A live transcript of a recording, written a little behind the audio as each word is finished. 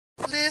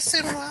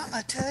Listen while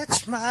I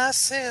touch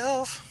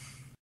myself.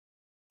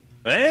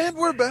 And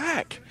we're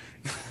back.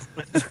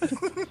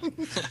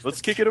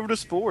 Let's kick it over to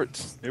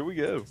sports. Here we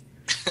go.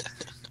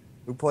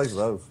 Who plays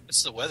those?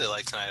 What's the weather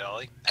like tonight,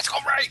 Ollie? It's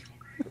gonna rain.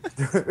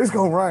 It's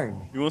gonna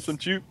rain. You want some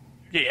chew?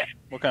 Yeah.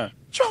 What kind?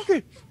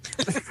 Chunky.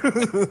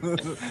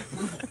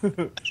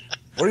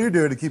 What are you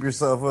doing to keep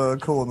yourself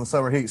cool in the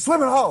summer heat?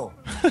 Swimming hole.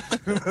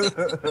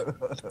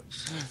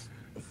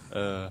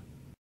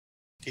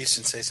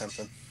 Houston, say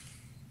something.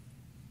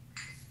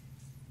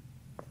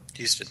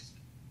 Houston.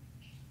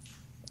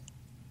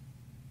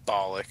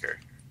 Ball liquor.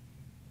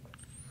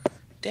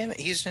 Damn it,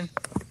 Houston.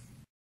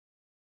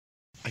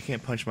 I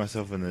can't punch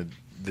myself in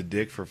the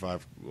dick for $5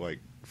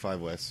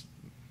 less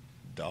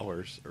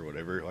or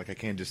whatever. Like, I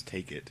can't just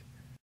take it.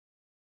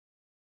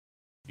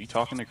 You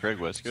talking to Craig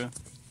Wesco?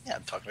 Yeah,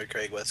 I'm talking to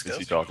Craig Is Wesco.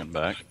 he talking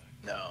back?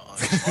 No.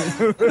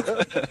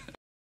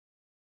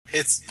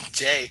 It's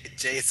Jay.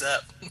 Jay's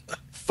up.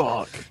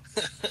 Fuck.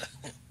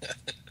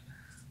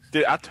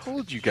 Dude, I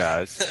told you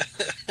guys.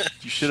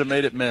 You should have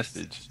made it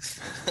message.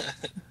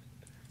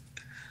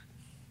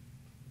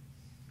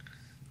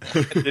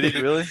 Did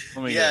he really?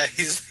 Let me Yeah, go.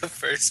 he's the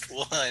first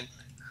one.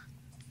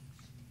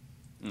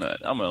 No,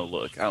 I'm gonna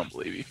look. I don't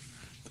believe you.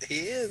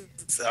 He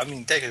is. I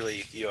mean,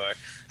 technically, you are.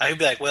 I could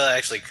be like, well,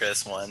 actually,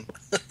 Chris won.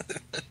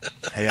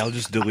 Hey, I'll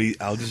just delete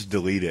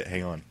it.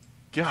 Hang on.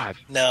 God.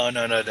 No,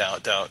 don't.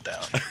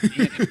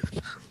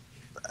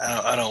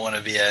 I don't want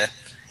to be a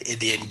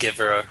Indian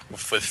giver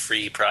with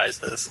free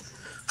prizes.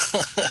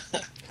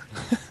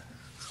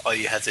 All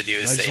you have to do I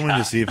is just say wanted hi.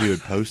 to see if he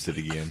would post it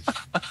again.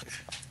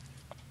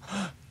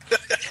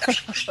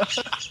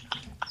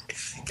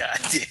 God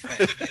damn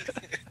it.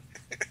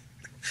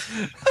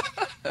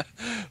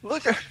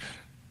 Look at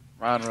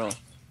Ryan Roll.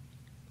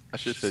 I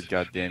should have said,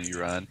 God damn you,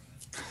 Ryan.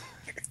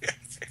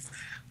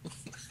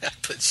 I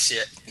put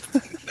shit.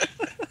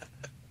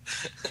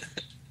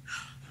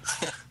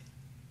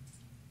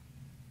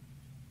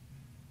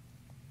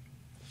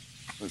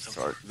 Let's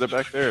start. Is that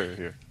back there or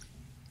here?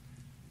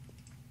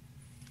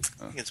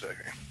 I think it's over.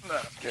 No,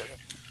 I'm kidding.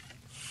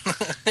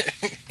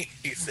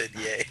 He said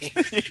yay.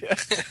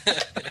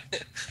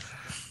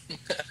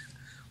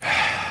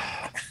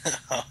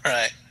 All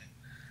right.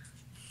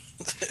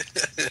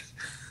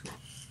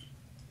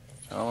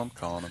 Oh, I'm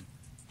calling him.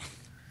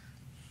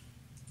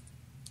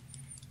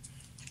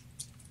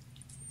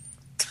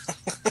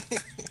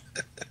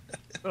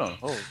 Put on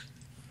hold.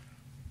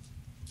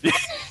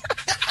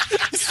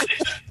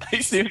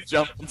 He seems to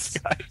jump on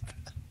Skype.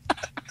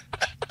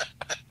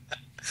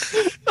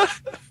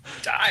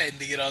 Dying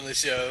to get on the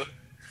show.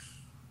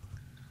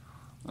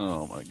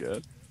 Oh my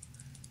god.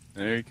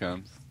 There he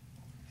comes.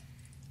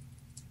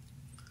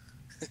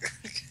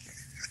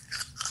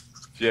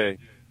 Jay,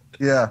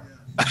 Yeah.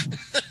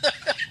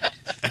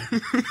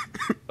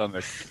 on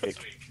the kick.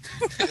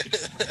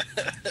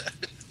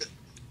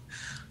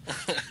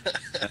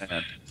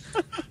 Man.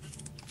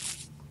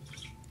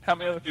 How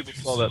many other people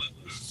saw that?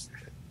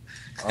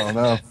 I don't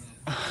know.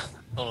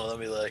 Hold on, let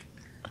me look.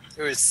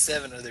 There was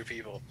 7 other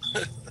people.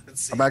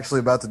 Let's see. I'm actually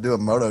about to do a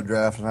moto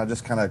draft, and I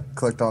just kind of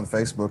clicked on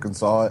Facebook and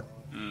saw it.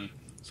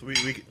 So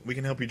we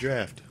can help you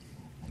draft.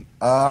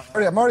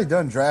 I'm already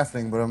done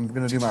drafting, but I'm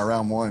gonna do my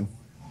round 1.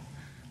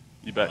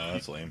 You bet.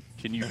 That's lame.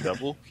 Can you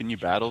double? Can you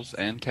battles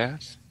and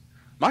cast?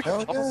 Michael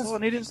Hell Thomas, yes.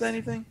 and he didn't say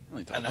anything?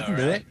 I know, I can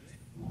do right? it.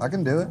 I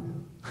can do it.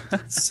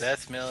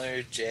 Seth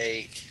Miller,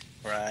 Jake,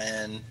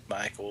 Ryan,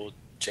 Michael,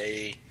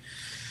 Jay,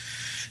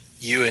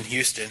 you, and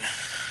Houston.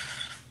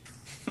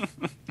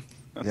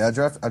 Yeah, I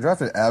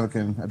drafted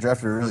Avakin. I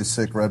drafted a really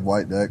sick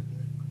red-white deck.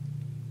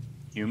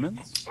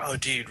 Humans? Oh,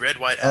 dude, Red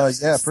White Yeah,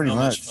 House is pretty so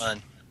much much.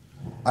 fun.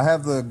 I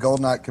have the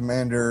Gold Knight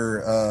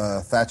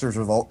Commander Thatcher's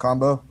Revolt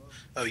combo.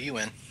 Oh, you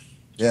win.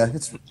 Yeah,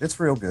 it's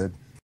real good.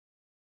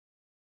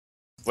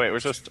 Wait, we're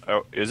just.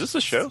 Oh, is this a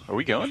show? Are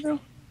we going now?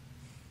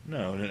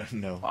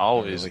 No.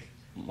 Always not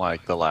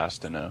like the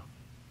last to know.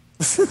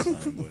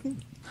 really.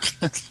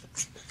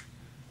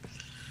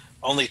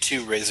 Only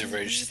 2 Razor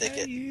Verge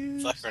thicket.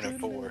 Fucker and a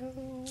 4.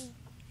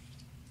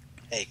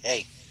 Hey,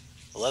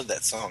 I love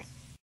that song.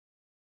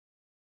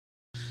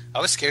 I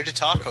was scared to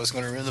talk. I was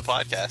going to ruin the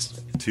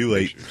podcast. Too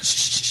late.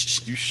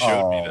 You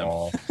showed me them.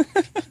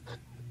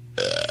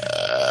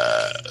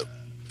 Aw.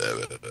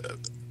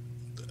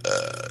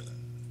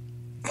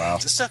 Wow.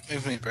 This stuff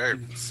makes me burp.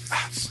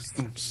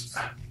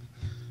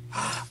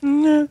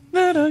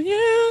 That I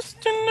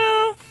used to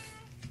know.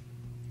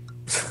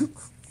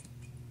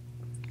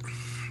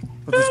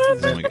 Put this Oh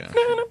Kool-Aid- my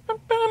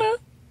god.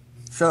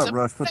 Shut up,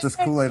 Rush. Put this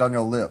Kool-Aid on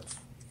your lips.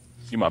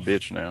 You my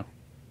bitch now.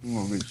 I'm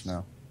gonna reach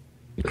now.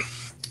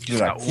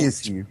 Dude, I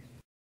kiss you.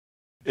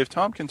 If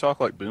Tom can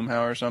talk like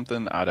Boomhauer or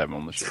something, I'd have him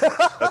on the show.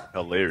 That's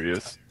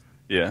hilarious.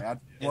 Yeah.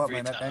 What, Every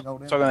man? That time. dang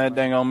old Talking that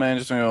dang old man,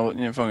 just gonna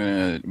go,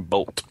 fucking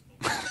bolt.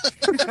 I'll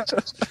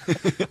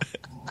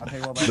tell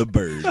you what, man. The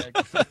bird.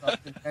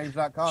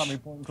 Games.com, you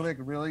point and click,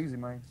 it's real easy,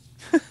 man.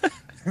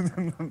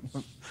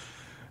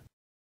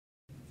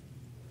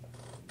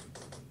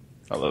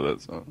 I love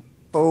that song.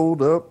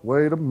 Hold up,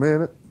 wait a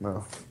minute.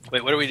 No.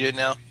 Wait, what are we doing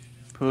now?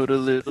 Put a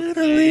little Put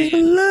a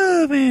little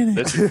love in it.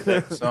 That's your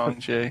sex song,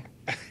 Jay.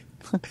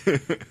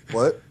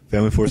 What?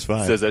 Family Force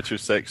 5. Says that's your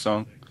sex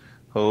song.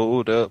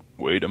 Hold up,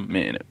 wait a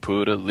minute,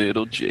 put a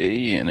little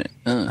J in it.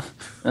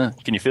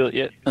 Can you feel it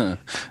yet? I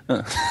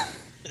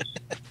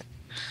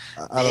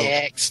don't.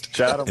 Next.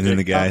 Shout don't and then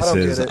the guy I don't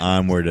says, get it.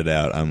 I'm worded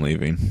out. I'm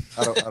leaving.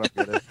 I don't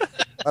get it.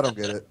 I don't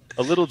get it.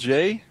 A little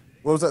J,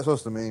 What was that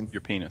supposed to mean?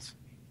 your penis.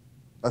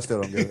 I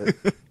still don't get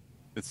it.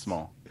 It's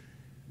small.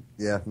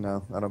 Yeah,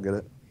 no, I don't get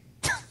it.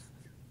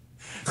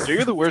 So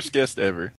you're the worst guest ever.